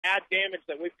bad damage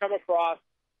that we've come across,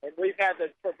 and we've had to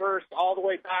traverse all the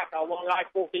way back along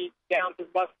I-40 down to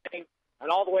Mustang and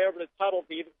all the way over to Tuttle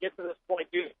to even get to this point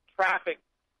due to traffic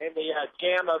and the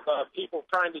jam of people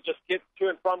trying to just get to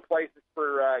and from places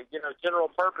for, general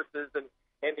purposes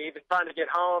and even trying to get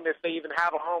home if they even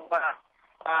have a home left.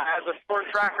 As a sport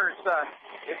tracker,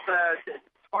 it's a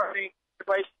disheartening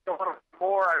situation going on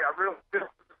more. I really feel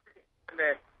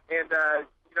and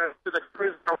to the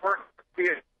crews that are working,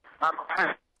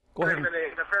 go ahead. In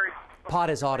a very Pot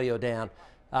his audio down.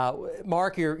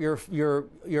 Mark,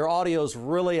 your audio's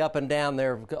really up and down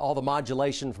there, all the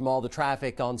modulation from all the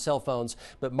traffic on cell phones.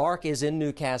 But Mark is in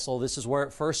Newcastle. This is where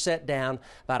it first set down,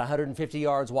 about 150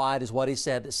 yards wide is what he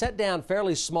said. It set down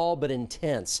fairly small but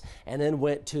intense, and then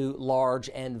went to large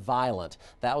and violent.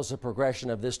 That was the progression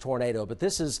of this tornado. But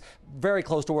this is very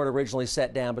close to where it originally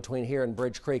set down between here and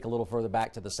Bridge Creek, a little further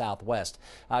back to the southwest.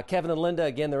 Kevin and Linda,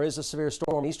 again, there is a severe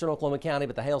storm in eastern Oklahoma County,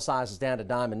 but the hail size is down to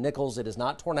dime and nickels. It is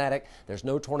not tornadic. There's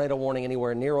no tornado warning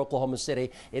anywhere near Oklahoma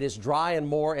City. It is dry and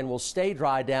more and will stay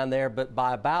dry down there, but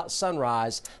by about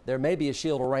sunrise, there may be a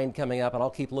shield of rain coming up, and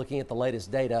I'll keep looking at the latest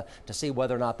data to see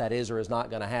whether or not that is or is not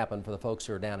going to happen for the folks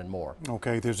who are down in Moore.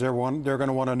 Okay, they're going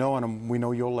to want to know, and we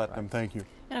know you'll let them. Thank you.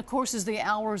 And of course, as the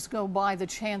hours go by, the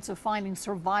chance of finding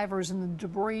survivors in the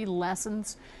debris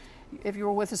lessens. If you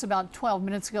were with us about 12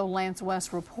 minutes ago, Lance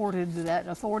West reported that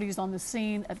authorities on the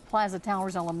scene at Plaza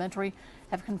Towers Elementary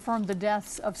have confirmed the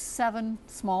deaths of 7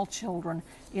 small children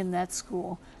in that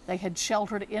school. They had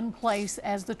sheltered in place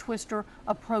as the twister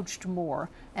approached Moore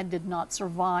and did not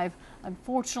survive.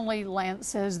 Unfortunately, Lance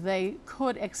says they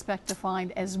could expect to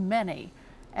find as many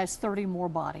as 30 more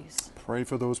bodies. Pray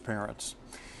for those parents.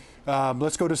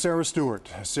 Let's go to Sarah Stewart.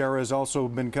 Sarah has also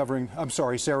been covering,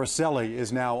 Sarah Selly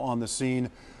is now on the scene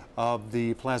of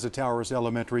the Plaza Towers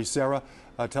Elementary. Sarah,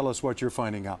 tell us what you're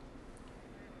finding out.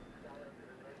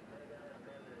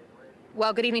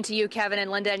 Well, good evening to you, Kevin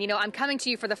and Linda. And, I'm coming to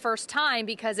you for the first time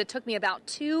because it took me about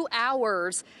 2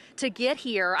 hours to get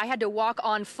here. I had to walk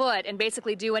on foot and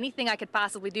basically do anything I could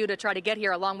possibly do to try to get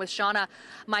here, along with Shauna,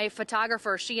 my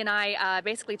photographer. She and I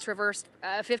basically traversed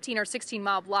a 15 or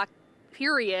 16-mile block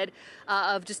period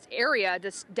of just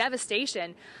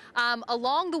devastation.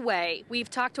 Along the way, we've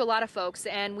talked to a lot of folks,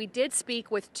 and we did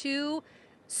speak with 2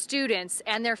 students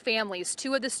and their families,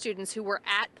 2 of the students who were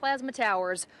at Plasma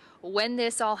Towers when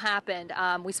this all happened.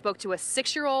 We spoke to a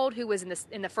 6-year-old who was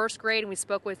in the first grade, and we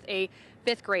spoke with a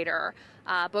 5th grader,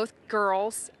 both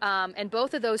girls, and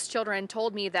both of those children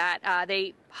told me that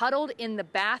they huddled in the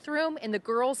bathroom, in the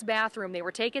girls' bathroom. They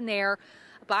were taken there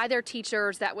by their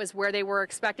teachers. That was where they were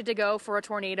expected to go for a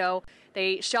tornado.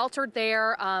 They sheltered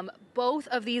there. Both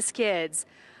of these kids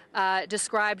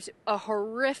described a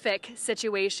horrific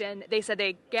situation. They said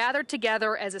they gathered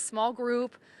together as a small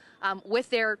group with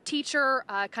their teacher,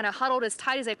 kind of huddled as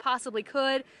tight as they possibly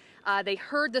could. They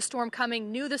heard the storm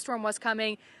coming, knew the storm was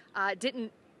coming,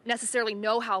 didn't necessarily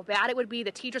know how bad it would be.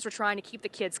 The teachers were trying to keep the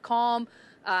kids calm,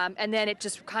 and then it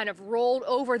just kind of rolled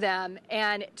over them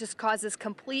and it just caused this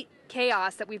complete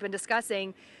chaos that we've been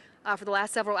discussing for the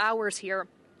last several hours here.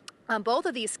 Both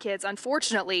of these kids,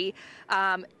 unfortunately,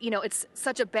 it's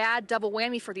such a bad double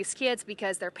whammy for these kids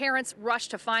because their parents rushed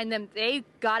to find them. They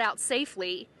got out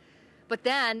safely, but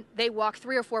then they walked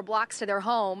 3 or 4 blocks to their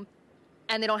home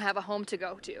and they don't have a home to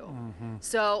go to. Mm-hmm.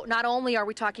 So not only are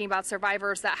we talking about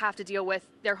survivors that have to deal with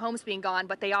their homes being gone,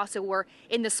 but they also were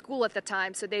in the school at the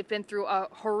time. So they've been through a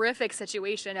horrific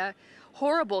situation, a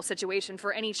horrible situation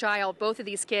for any child, both of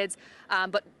these kids,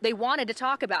 but they wanted to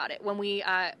talk about it. When we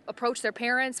approached their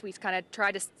parents, we kind of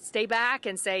tried to stay back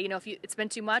and say, if it's been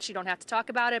too much, you don't have to talk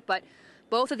about it. But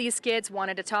both of these kids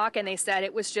wanted to talk, and they said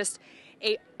it was just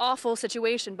an awful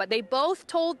situation. But they both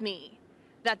told me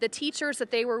that the teachers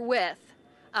that they were with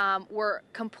were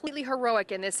completely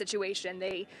heroic in this situation.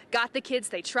 They got the kids,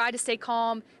 they tried to stay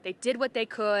calm, they did what they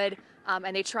could,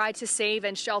 and they tried to save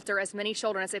and shelter as many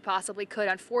children as they possibly could.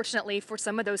 Unfortunately, for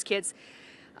some of those kids,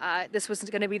 this was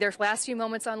going to be their last few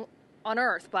moments on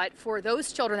Earth. But for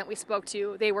those children that we spoke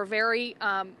to, they were very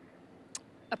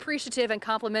appreciative and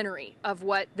complimentary of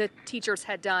what the teachers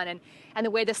had done and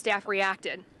the way the staff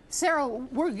reacted. Sarah,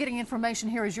 we're getting information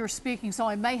here as you're speaking, so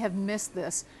I may have missed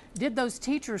this. Did those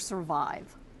teachers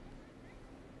survive?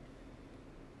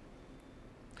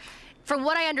 From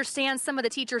what I understand, some of the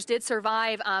teachers did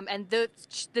survive, and the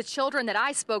children that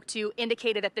I spoke to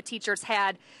indicated that the teachers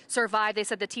had survived. They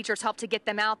said the teachers helped to get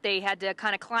them out. They had to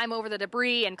kind of climb over the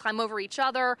debris and climb over each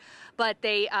other, but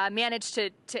they managed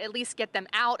to at least get them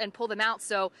out and pull them out.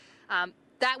 So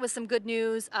that was some good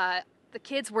news. The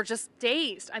kids were just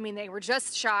dazed. I mean, they were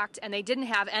just shocked, and they didn't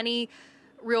have any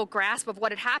real grasp of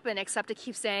what had happened, except to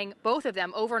keep saying, both of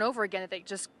them, over and over again, that they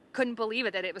just couldn't believe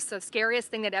it, that it was the scariest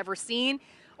thing they'd ever seen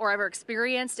or ever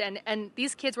experienced. And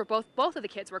these kids were both of the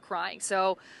kids were crying.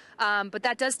 So, but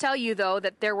that does tell you, though,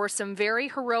 that there were some very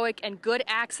heroic and good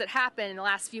acts that happened in the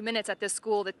last few minutes at this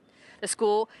school. That the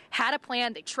school had a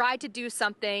plan. They tried to do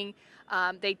something.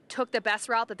 They took the best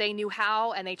route that they knew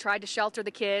how, and they tried to shelter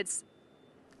the kids.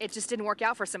 It just didn't work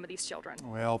out for some of these children.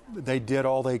 Well, they did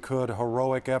all they could,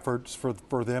 heroic efforts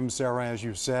for them, Sarah, as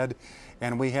you said.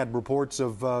 And we had reports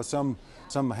of some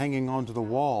hanging onto the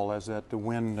wall as the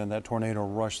wind and that tornado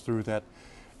rushed through that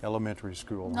elementary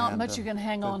school. Not much you can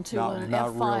hang on to when an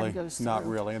F5 really, goes through. Not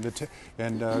really.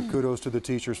 And kudos to the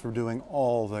teachers for doing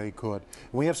all they could.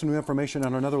 We have some new information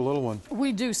on another little one.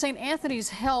 We do. St. Anthony's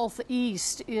Health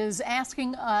East is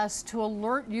asking us to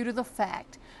alert you to the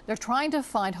fact they're trying to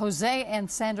find Jose and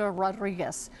Sandra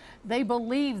Rodriguez. They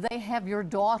believe they have your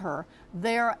daughter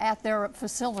there at their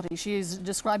facility. She is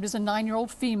described as a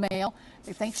 9-year-old female.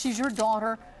 They think she's your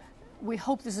daughter. We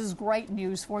hope this is great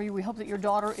news for you. We hope that your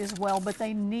daughter is well, but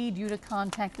they need you to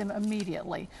contact them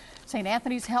immediately. St.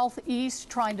 Anthony's Health East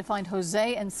trying to find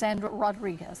Jose and Sandra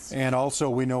Rodriguez. And also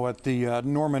we know at the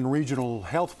Norman Regional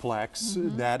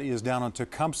Healthplex, that is down on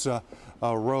Tecumseh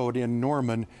Road in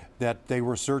Norman, that they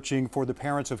were searching for the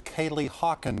parents of Kaylee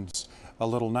Hawkins, a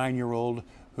little 9-year-old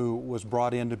who was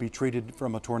brought in to be treated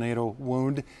from a tornado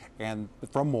wound and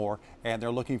from Moore, and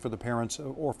they're looking for the parents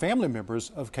or family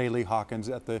members of Kaylee Hawkins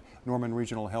at the Norman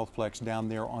Regional Healthplex down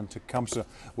there on Tecumseh.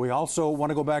 We also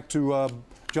want to go back to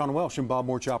John Welsh and Bob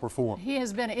Moore Chopper Forum. He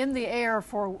has been in the air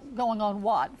for going on,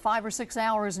 what, 5 or 6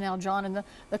 hours now, John, and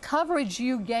the coverage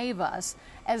you gave us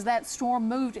as that storm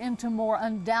moved into Moore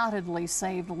undoubtedly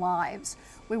saved lives.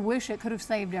 We wish it could have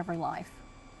saved every life.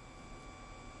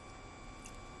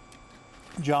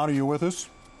 John, are you with us?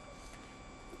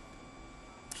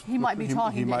 He might be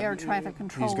talking to air traffic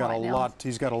control He's got right a now. lot.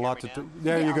 He's got a lot to.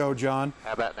 There you go, John.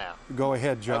 How about now? Go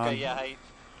ahead, John. Okay, yeah. Hey,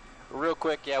 real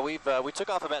quick, yeah, we took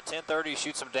off about 10:30 to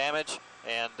shoot some damage,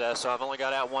 and so I've only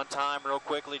got out one time, real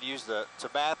quickly, to use the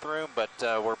bathroom, but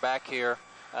we're back here.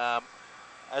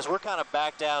 As we're kind of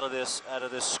backed out of this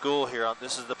school here,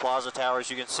 this is the Plaza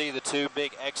Towers. You can see the 2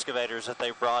 big excavators that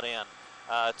they brought in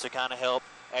to kind of help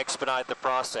expedite the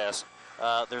process.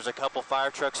 There's a couple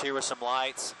fire trucks here with some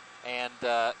lights, and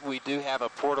we do have a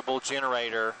portable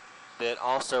generator that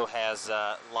also has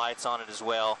lights on it as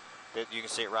well. That you can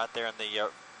see it right there in the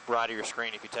right of your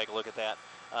screen if you take a look at that.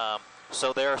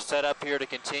 So they're set up here to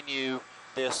continue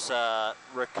this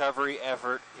recovery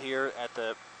effort here at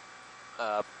the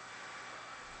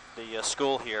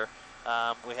school here.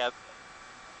 We have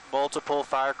multiple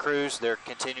fire crews. They're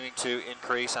continuing to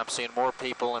increase. I'm seeing more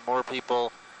people and more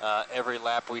people every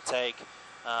lap we take.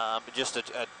 Just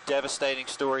a devastating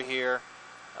story here,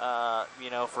 you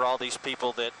know, for all these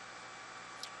people that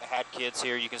had kids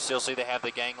here. You can still see they have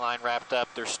the gang line wrapped up.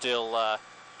 They're still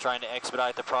trying to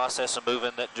expedite the process of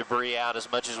moving that debris out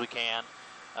as much as we can.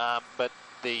 But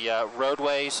the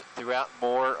roadways throughout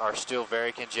Moore are still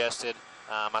very congested.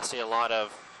 I see a lot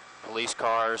of police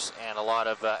cars and a lot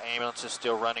of ambulances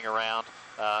still running around.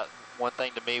 One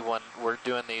thing to me, when we're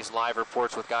doing these live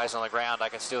reports with guys on the ground, I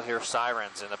can still hear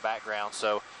sirens in the background.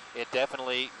 So it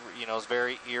definitely, you know, is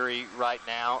very eerie right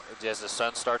now as the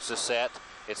sun starts to set.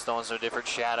 It's throwing some different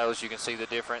shadows. You can see the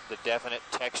definite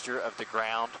texture of the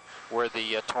ground where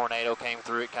the tornado came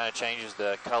through. It kind of changes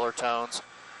the color tones.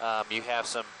 You have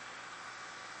some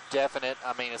definite,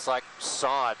 I mean, it's like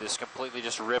sod that's completely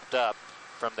just ripped up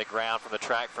from the ground, from the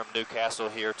track from Newcastle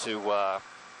here to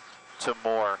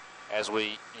Moore, as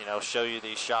we, you know, show you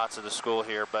these shots of the school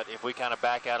here. But if we kind of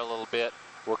back out a little bit,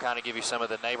 we'll kind of give you some of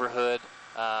the neighborhood,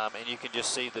 and you can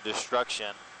just see the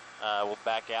destruction. We'll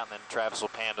back out, and then Travis will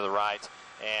pan to the right,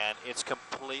 and it's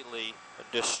completely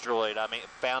destroyed. I mean,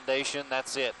 foundation,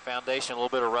 that's it. Foundation, a little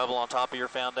bit of rubble on top of your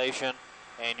foundation,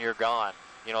 and you're gone.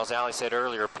 You know, as Allie said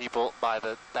earlier, people by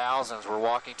the thousands were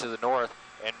walking to the north,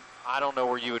 and I don't know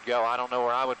where you would go. I don't know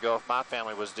where I would go if my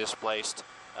family was displaced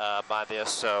by this.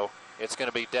 So it's going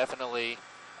to be definitely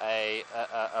a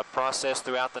process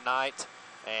throughout the night,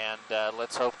 and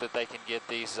let's hope that they can get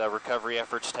these recovery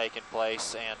efforts taking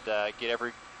place and get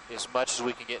as much as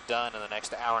we can get done in the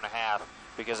next hour and a half,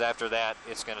 because after that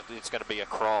it's going to be a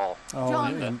crawl. Oh,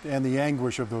 and the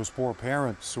anguish of those poor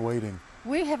parents waiting.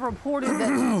 We have reported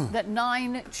that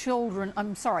 7 children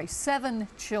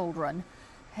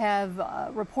have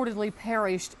reportedly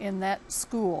perished in that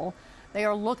school. They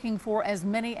are looking for as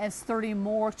many as 30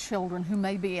 more children who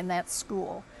may be in that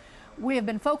school. We have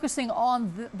been focusing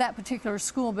on that particular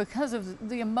school because of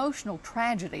the emotional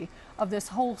tragedy of this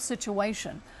whole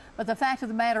situation. But the fact of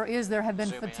the matter is there have been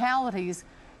fatalities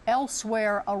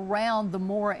elsewhere around the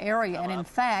Moore area. And in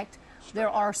fact, there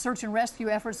are search and rescue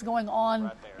efforts going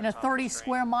on in a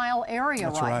 30-square-mile area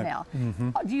right now.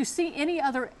 Do you see any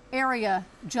other area,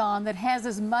 John, that has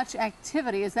as much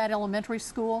activity as that elementary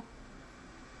school?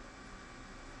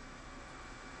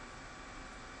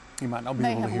 You might not be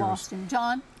May able to have hear lost us. him.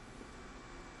 John?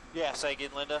 Yeah, say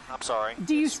again, Linda. I'm sorry.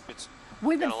 Do you? It's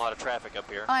We've got been, a lot of traffic up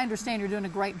here. I understand you're doing a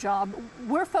great job.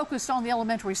 We're focused on the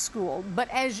elementary school, but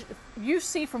as you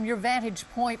see from your vantage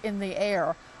point in the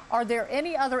air, are there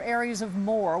any other areas of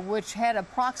Moore which had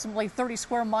approximately 30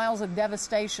 square miles of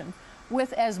devastation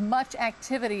with as much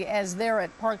activity as there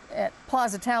at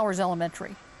Plaza Towers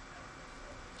Elementary?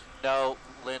 No,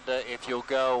 Linda, if you'll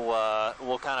go,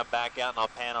 we'll kind of back out and I'll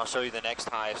pan. I'll show you the next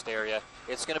highest area.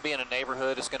 It's going to be in a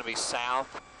neighborhood. It's going to be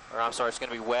south, or I'm sorry, it's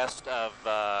going to be west of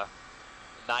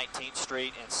 19th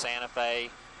Street in Santa Fe.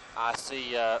 I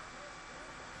see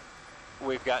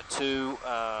we've got two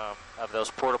of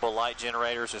those portable light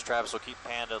generators. As Travis will keep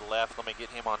panning to the left. Let me get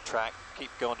him on track. Keep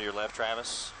going to your left,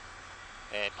 Travis.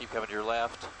 And keep coming to your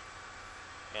left.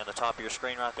 And the top of your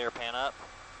screen right there, pan up.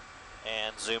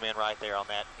 And zoom in right there on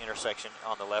that intersection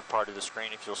on the left part of the screen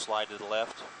if you'll slide to the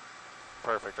left.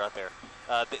 Perfect, right there.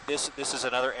 This is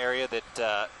another area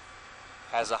that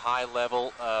has a high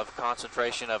level of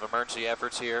concentration of emergency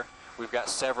efforts here. We've got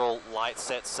several light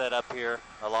sets set up here,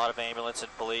 a lot of ambulance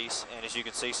and police, and as you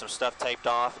can see, some stuff taped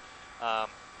off.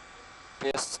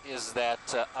 This is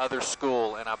that other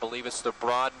school, and I believe it's the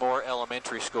Broadmoor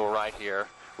Elementary School right here,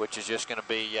 which is just going to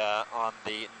be on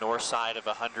the north side of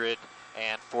 149th.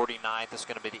 It's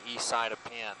going to be the east side of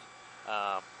Penn.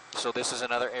 So this is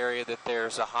another area that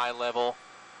there's a high level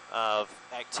of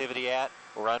activity at.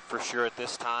 We're unsure at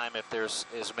this time if there's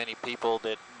as many people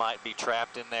that might be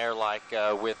trapped in there like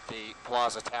with the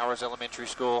Plaza Towers Elementary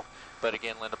School. But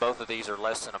again, Linda, both of these are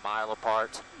less than a mile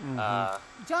apart.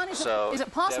 John, is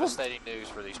it possible? Devastating news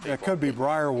for these people. It could be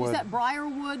Briarwood. Is that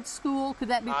Briarwood School? Could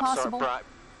that be possible? Sorry,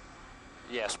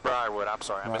 yes, Briarwood. I'm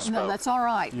sorry, I misspoke. No, that's all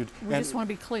right. We just want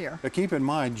to be clear. Keep in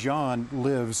mind, John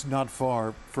lives not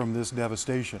far from this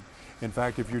devastation. In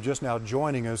fact, if you're just now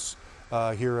joining us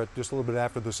here at just a little bit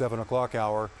after the 7 o'clock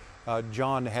hour,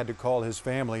 John had to call his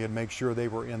family and make sure they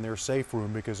were in their safe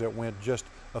room because it went just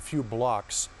a few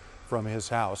blocks from his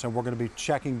house. And we're going to be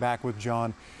checking back with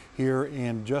John here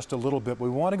in just a little bit. We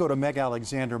want to go to Meg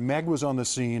Alexander. Meg was on the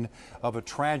scene of a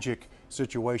tragic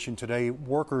situation today.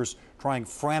 Workers trying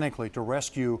frantically to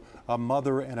rescue a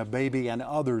mother and a baby and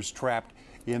others trapped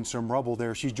in some rubble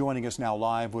there. She's joining us now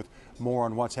live with more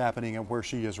on what's happening and where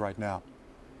she is right now.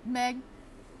 Meg?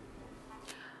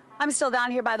 I'm still down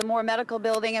here by the Moore Medical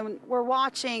Building, and we're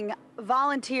watching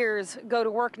volunteers go to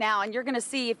work now. And you're going to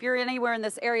see, if you're anywhere in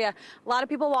this area, a lot of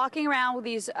people walking around with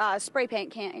these spray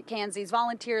paint cans, these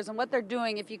volunteers, and what they're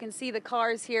doing. If you can see the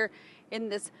cars here in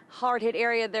this hard-hit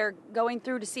area, they're going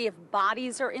through to see if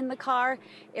bodies are in the car.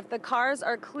 If the cars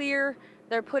are clear,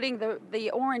 they're putting the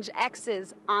orange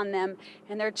X's on them,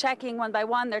 and they're checking one by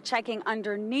one. They're checking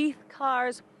underneath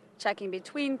cars, checking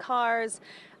between cars,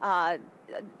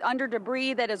 under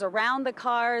debris that is around the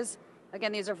cars.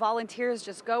 Again, these are volunteers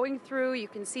just going through. You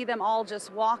can see them all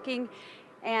just walking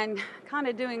and kind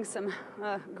of doing some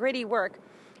gritty work.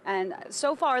 And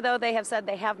so far, though, they have said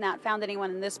they have not found anyone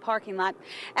in this parking lot.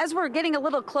 As we're getting a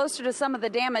little closer to some of the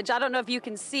damage, I don't know if you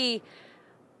can see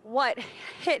what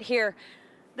hit here.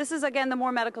 This is, again, the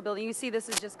Moore Medical Building. You see this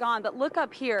is just gone, but look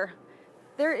up here.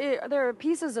 There are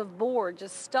pieces of board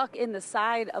just stuck in the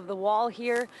side of the wall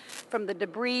here from the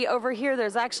debris. Over here,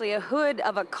 there's actually a hood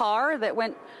of a car that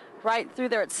went right through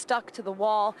there. It's stuck to the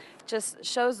wall. Just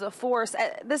shows the force.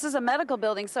 This is a medical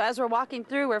building, so as we're walking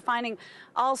through, we're finding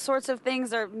all sorts of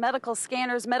things. There are medical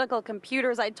scanners, medical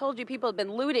computers. I told you people have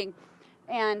been looting,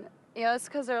 and you know it's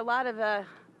because there are a lot of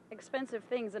expensive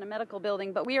things in a medical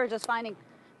building. But we are just finding,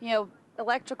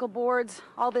 electrical boards,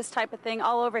 all this type of thing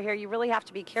all over here. You really have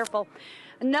to be careful.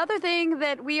 Another thing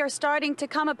that we are starting to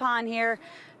come upon here,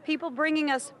 people bringing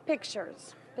us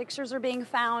pictures. Pictures are being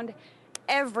found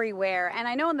everywhere. And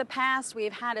I know in the past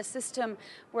we've had a system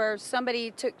where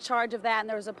somebody took charge of that and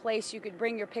there was a place you could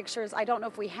bring your pictures. I don't know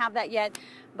if we have that yet,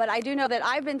 but I do know that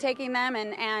I've been taking them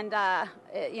and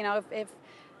if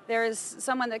there is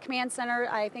someone at the command center,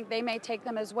 I think they may take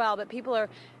them as well. But people are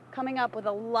coming up with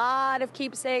a lot of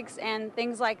keepsakes and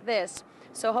things like this.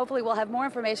 So hopefully we'll have more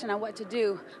information on what to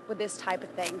do with this type of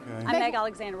thing. Okay. I'm Meg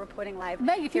Alexander reporting live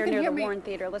here near the Warren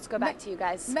Theater. Let's go back to you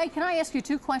guys. Meg, can I ask you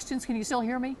two questions? Can you still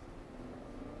hear me?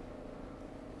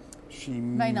 She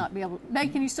may not be able.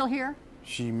 Meg, can you still hear?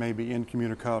 She may be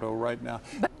incommunicado right now.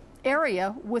 But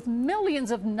area with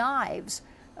millions of knives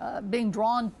being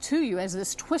drawn to you as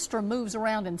this twister moves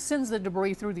around and sends the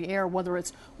debris through the air, whether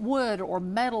it's wood or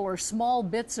metal or small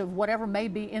bits of whatever may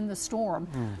be in the storm.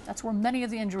 That's where many of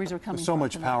the injuries are coming from. So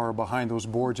much power behind those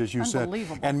boards, as you said.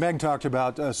 And Meg talked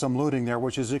about some looting there,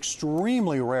 which is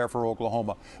extremely rare for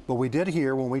Oklahoma. But we did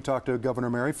hear when we talked to Governor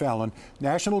Mary Fallin,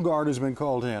 National Guard has been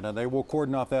called in, and they will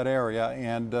cordon off that area.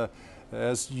 And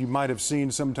as you might have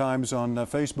seen sometimes on a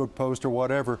Facebook post or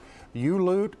whatever, you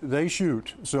loot, they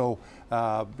shoot. So,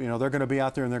 you know, they're going to be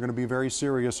out there and they're going to be very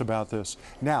serious about this.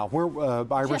 Now, we're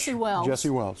Irish. Jesse Wells. Jesse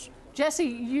Wells.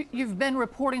 Jesse, you've been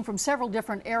reporting from several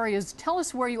different areas. Tell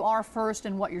us where you are first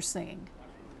and what you're seeing.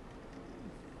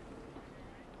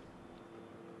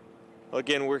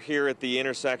 Again, we're here at the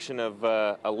intersection of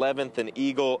 11th and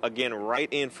Eagle, again, right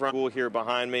in front of here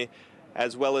behind me,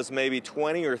 as well as maybe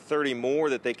 20 or 30 more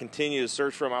that they continue to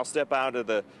search from. I'll step out of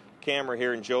the camera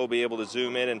here and Joe will be able to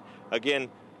zoom in. And again,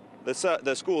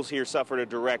 the schools here suffered a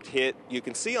direct hit. You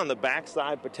can see on the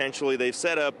backside potentially they've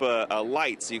set up a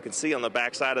light, so you can see on the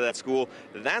backside of that school.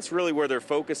 That's really where they're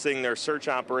focusing their search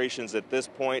operations at this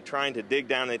point, trying to dig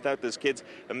down. They thought this kid's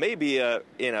maybe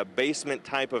in a basement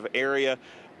type of area.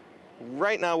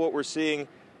 Right now what we're seeing,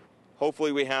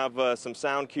 hopefully we have some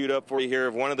sound queued up for you here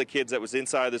of one of the kids that was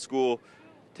inside the school.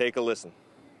 Take a listen.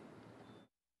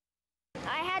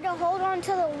 I had to hold on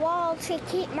to the wall to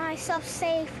keep myself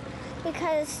safe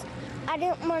because I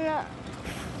didn't want to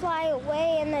fly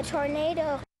away in the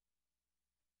tornado.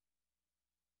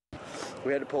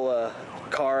 We had to pull a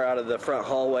car out of the front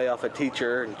hallway off a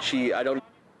teacher, and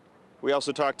We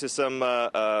also talked to some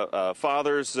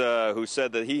fathers who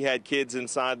said that he had kids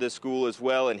inside this school as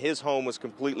well, and his home was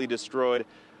completely destroyed.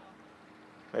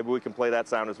 Maybe we can play that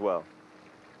sound as well.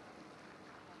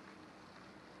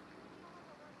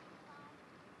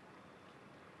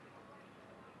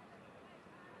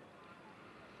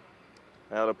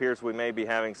 Now, it appears we may be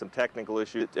having some technical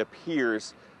issues. It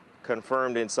appears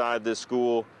confirmed inside this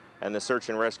school, and the search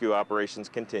and rescue operations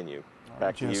continue.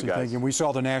 Back to you guys. And we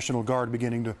saw the National Guard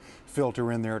beginning to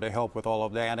filter in there to help with all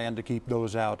of that and to keep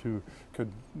those out who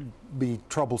could be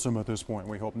troublesome at this point.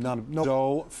 We hope no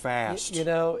so fast. You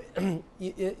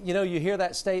hear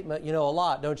that statement, a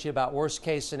lot, don't you, about worst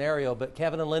case scenario? But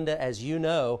Kevin and Linda, as you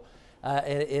know,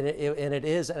 and it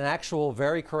is an actual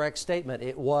very correct statement.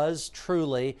 It was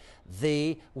truly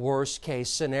the worst case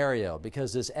scenario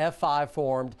because this F5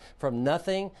 formed from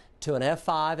nothing to an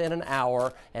F5 in an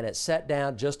hour, and it set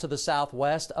down just to the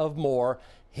southwest of Moore,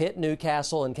 hit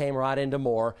Newcastle, and came right into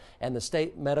Moore. And the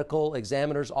state medical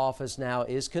examiner's office now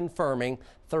is confirming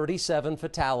 37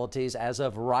 fatalities as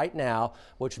of right now,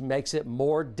 which makes it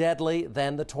more deadly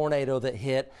than the tornado that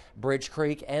hit Bridge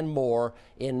Creek and Moore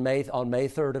on May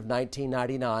 3rd of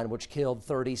 1999, which killed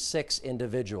 36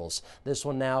 individuals. This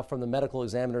one now from the medical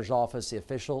examiner's office, the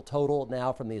official total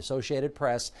now from the Associated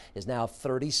Press is now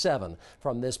 37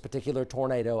 from this particular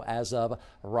tornado as of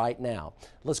right now.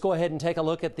 Let's go ahead and take a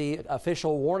look at the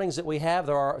official warnings that we have.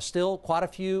 There are still quite a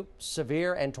few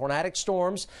severe and tornadic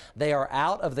storms. They are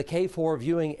out of the Kfor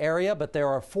viewing area, but there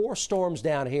are 4 storms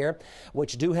down here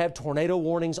which do have tornado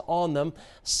warnings on them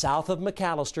south of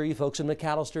McAllister. You folks in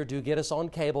McAllister do get us on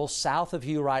cable south of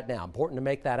you right now. Important to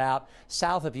make that out,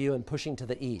 south of you and pushing to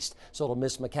the east, so it'll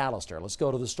miss McAllister. Let's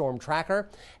go to the storm tracker,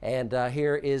 and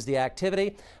here is the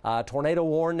activity. Tornado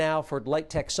warn now for Lake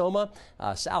Texoma,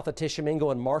 south of Tishomingo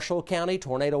and Marshall County.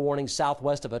 Tornado warning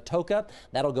southwest of Atoka.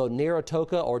 That'll go near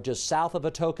Atoka or just south of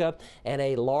Atoka, and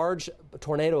a large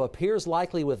tornado appears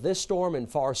likely with this storm in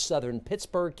far southern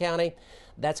Pittsburgh County.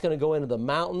 That's going to go into the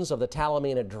mountains of the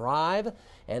Talamina Drive,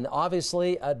 and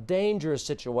obviously a dangerous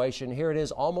situation. Here it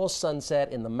is, almost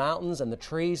sunset in the mountains and the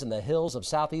trees and the hills of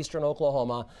southeastern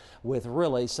Oklahoma with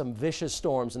really some vicious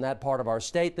storms in that part of our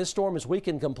state. This storm is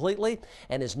weakened completely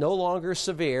and is no longer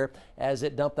severe as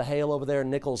it dumped the hail over there in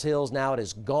Nichols Hills. Now it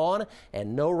is gone,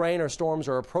 and no rain or storms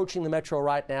are approaching the metro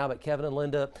right now, but Kevin and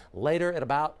Linda, later at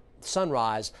about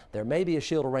sunrise, there may be a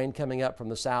shield of rain coming up from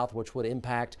the south, which would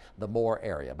impact the Moore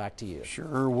area. Back to you.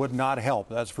 Sure would not help,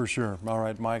 that's for sure. All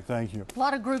right, Mike, thank you. A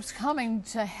lot of groups coming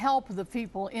to help the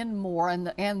people in Moore and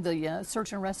the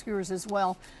search and rescuers as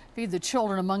well. Feed the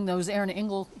children among those. Aaron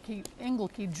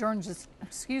Engelke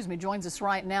joins us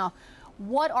right now.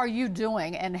 What are you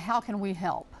doing and how can we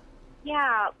help?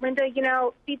 Yeah, Linda,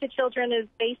 Feed the Children is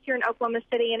based here in Oklahoma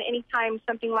City, and anytime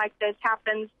something like this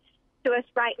happens to us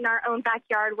right in our own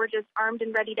backyard, we're just armed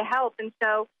and ready to help. And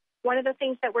so one of the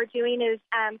things that we're doing is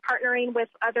partnering with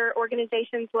other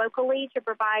organizations locally to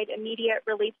provide immediate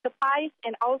relief supplies,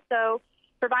 and also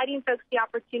providing folks the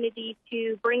opportunity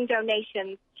to bring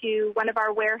donations to one of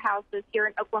our warehouses here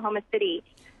in Oklahoma City.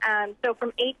 So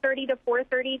from 8:30 to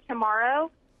 4:30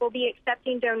 tomorrow, We'll be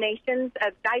accepting donations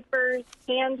of diapers,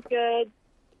 canned goods,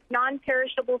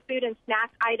 non-perishable food and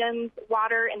snack items,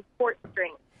 water, and sports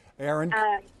drinks. Aaron?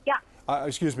 Yeah.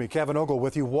 Excuse me, Kevin Ogle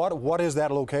with you. What is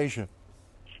that location?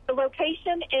 The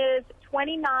location is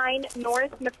 29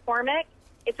 North McCormick.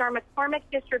 It's our McCormick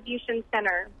Distribution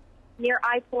Center near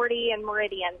I-40 and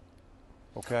Meridian.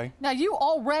 Okay. Now, you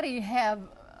already have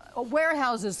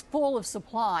warehouses full of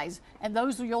supplies, and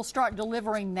those you'll start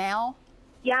delivering now?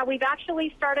 Yeah, we've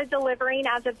actually started delivering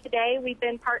as of today. We've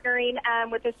been partnering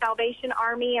with the Salvation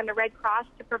Army and the Red Cross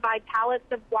to provide pallets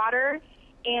of water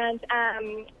and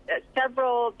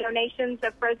several donations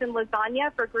of frozen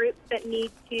lasagna for groups that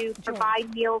need to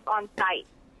provide meals on site.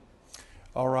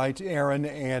 All right, Aaron,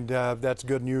 and that's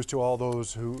good news to all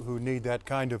those who need that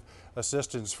kind of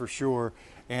assistance for sure.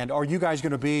 And are you guys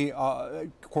going to be, of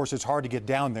course, it's hard to get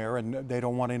down there, and they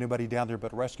don't want anybody down there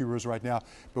but rescuers right now.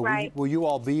 But will you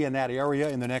all be in that area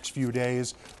in the next few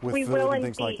days with food and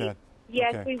things like that?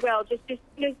 Yes, we will. Just as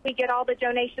soon as we get all the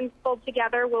donations pulled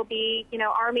together, we'll be,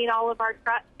 arming all of our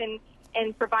trucks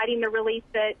and providing the relief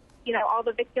that, all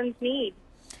the victims need.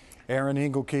 Aaron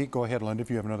Engelke, go ahead, Linda, if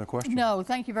you have another question. No,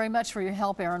 thank you very much for your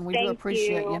help, Aaron. We do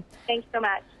appreciate you. Thanks so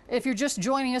much. If you're just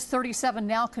joining us, 37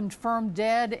 now confirmed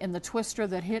dead in the twister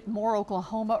that hit Moore,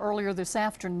 Oklahoma earlier this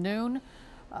afternoon.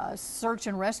 Search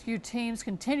and rescue teams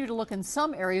continue to look in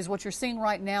some areas. What you're seeing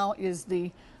right now is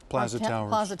the Plaza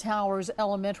Towers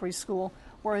Elementary School,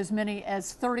 where as many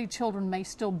as 30 children may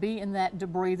still be in that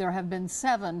debris. There have been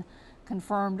 7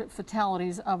 confirmed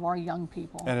fatalities of our young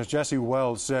people. And as Jesse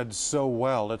Wells said so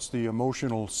well, it's the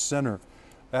emotional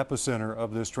epicenter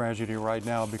of this tragedy right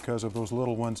now because of those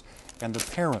little ones and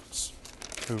the parents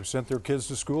who sent their kids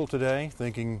to school today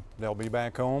thinking they'll be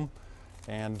back home,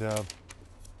 and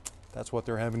that's what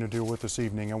they're having to deal with this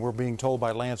evening. And we're being told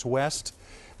by Lance West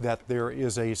that there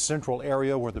is a central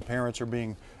area where the parents are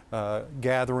being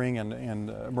gathering, and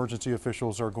emergency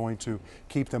officials are going to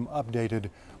keep them updated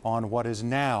on what is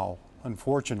now,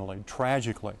 unfortunately,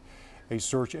 tragically, a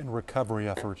search and recovery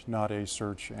effort, not a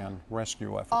search and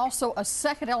rescue effort. Also, a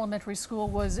second elementary school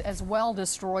was as well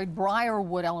destroyed,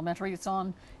 Briarwood Elementary. It's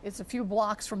a few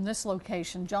blocks from this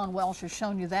location. John Welsh has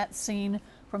shown you that scene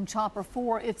from Chopper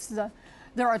 4.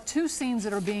 There are 2 scenes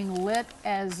that are being lit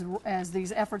as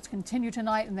these efforts continue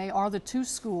tonight, and they are the 2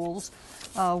 schools.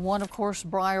 One, of course,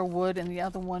 Briarwood, and the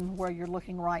other one where you're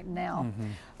looking right now.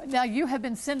 Mm-hmm. Now, you have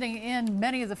been sending in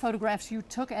many of the photographs you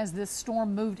took as this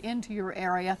storm moved into your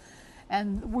area,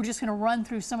 and we're just going to run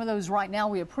through some of those right now.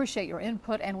 We appreciate your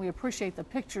input, and we appreciate the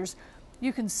pictures.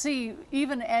 You can see,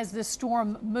 even as this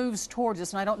storm moves towards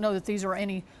us, and I don't know that these are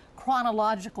any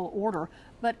chronological order,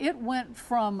 but it went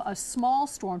from a small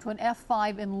storm to an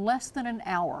F5 in less than an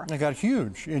hour. It got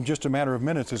huge in just a matter of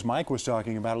minutes, as Mike was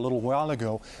talking about a little while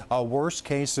ago. A worst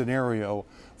case scenario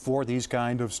for these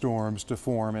kind of storms to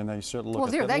form, and they said,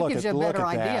 look at that. That gives you a better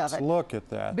idea of it. Look at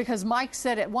that. Because Mike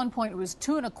said at one point it was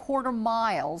 2.25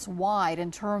 miles wide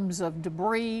in terms of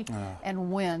debris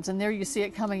and winds. And there you see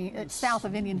it coming south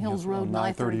of Indian Hills Road,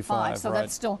 935. So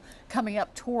that's still coming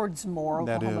up towards Moore,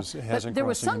 Oklahoma. That is. It hasn't. But there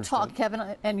was some talk,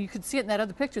 Kevin, and you could see it in that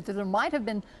other picture, that there might have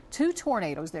been 2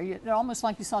 tornadoes there. Almost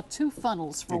like you saw 2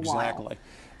 funnels for a while. Exactly.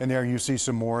 And there you see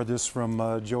some more. This from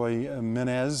Joy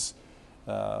Menez.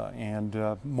 And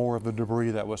more of the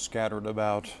debris that was scattered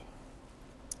about.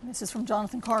 This is from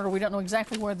Jonathan Carter. We don't know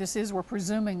exactly where this is. We're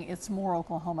presuming it's Moore,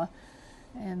 Oklahoma.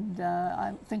 And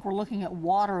I think we're looking at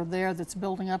water there that's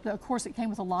building up. Of course, it came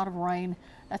with a lot of rain.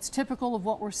 That's typical of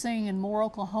what we're seeing in Moore,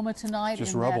 Oklahoma tonight.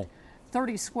 Just rubble.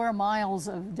 30 square miles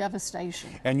of devastation.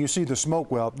 And you see the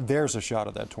smoke. Well, there's a shot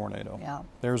of that tornado. Yeah.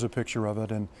 There's a picture of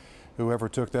it. And whoever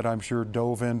took that, I'm sure,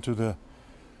 dove into the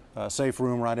safe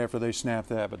room right after they snapped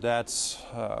that. But that's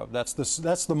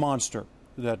the monster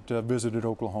that visited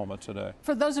Oklahoma today.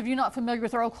 For those of you not familiar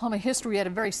with our Oklahoma history, we had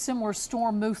a very similar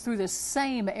storm move through this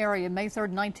same area May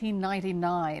 3rd,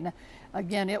 1999.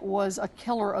 Again, it was a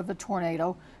killer of a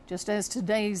tornado, just as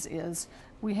today's is.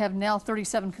 We have now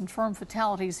 37 confirmed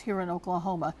fatalities here in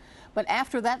Oklahoma. But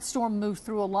after that storm moved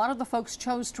through, a lot of the folks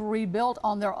chose to rebuild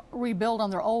on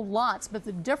their old lots. But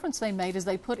the difference they made is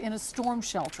they put in a storm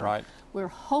shelter. Right. We're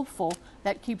hopeful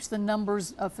that keeps the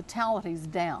numbers of fatalities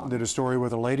down. Did a story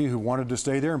with a lady who wanted to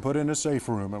stay there and put in a safe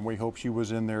room, and we hope she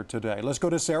was in there today. Let's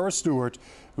go to Sarah Stewart,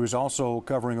 who is also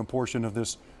covering a portion of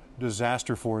this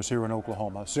disaster for us here in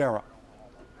Oklahoma. Sarah.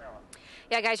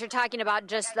 Yeah, guys, you're talking about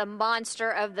just the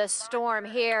monster of the storm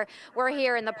here. We're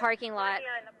here in the parking lot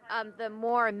the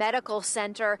Moore Medical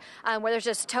Center, where there's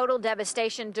just total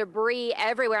devastation, debris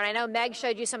everywhere. And I know Meg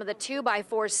showed you some of the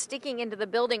 2x4s sticking into the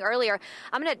building earlier.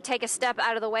 I'm going to take a step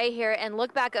out of the way here and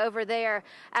look back over there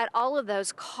at all of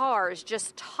those cars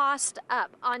just tossed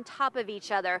up on top of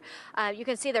each other. You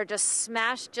can see they're just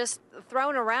smashed, just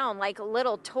thrown around like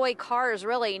little toy cars,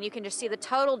 really. And you can just see the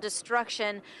total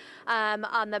destruction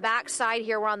on the back side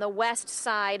here. We're on the west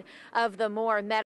side of the Moore Medical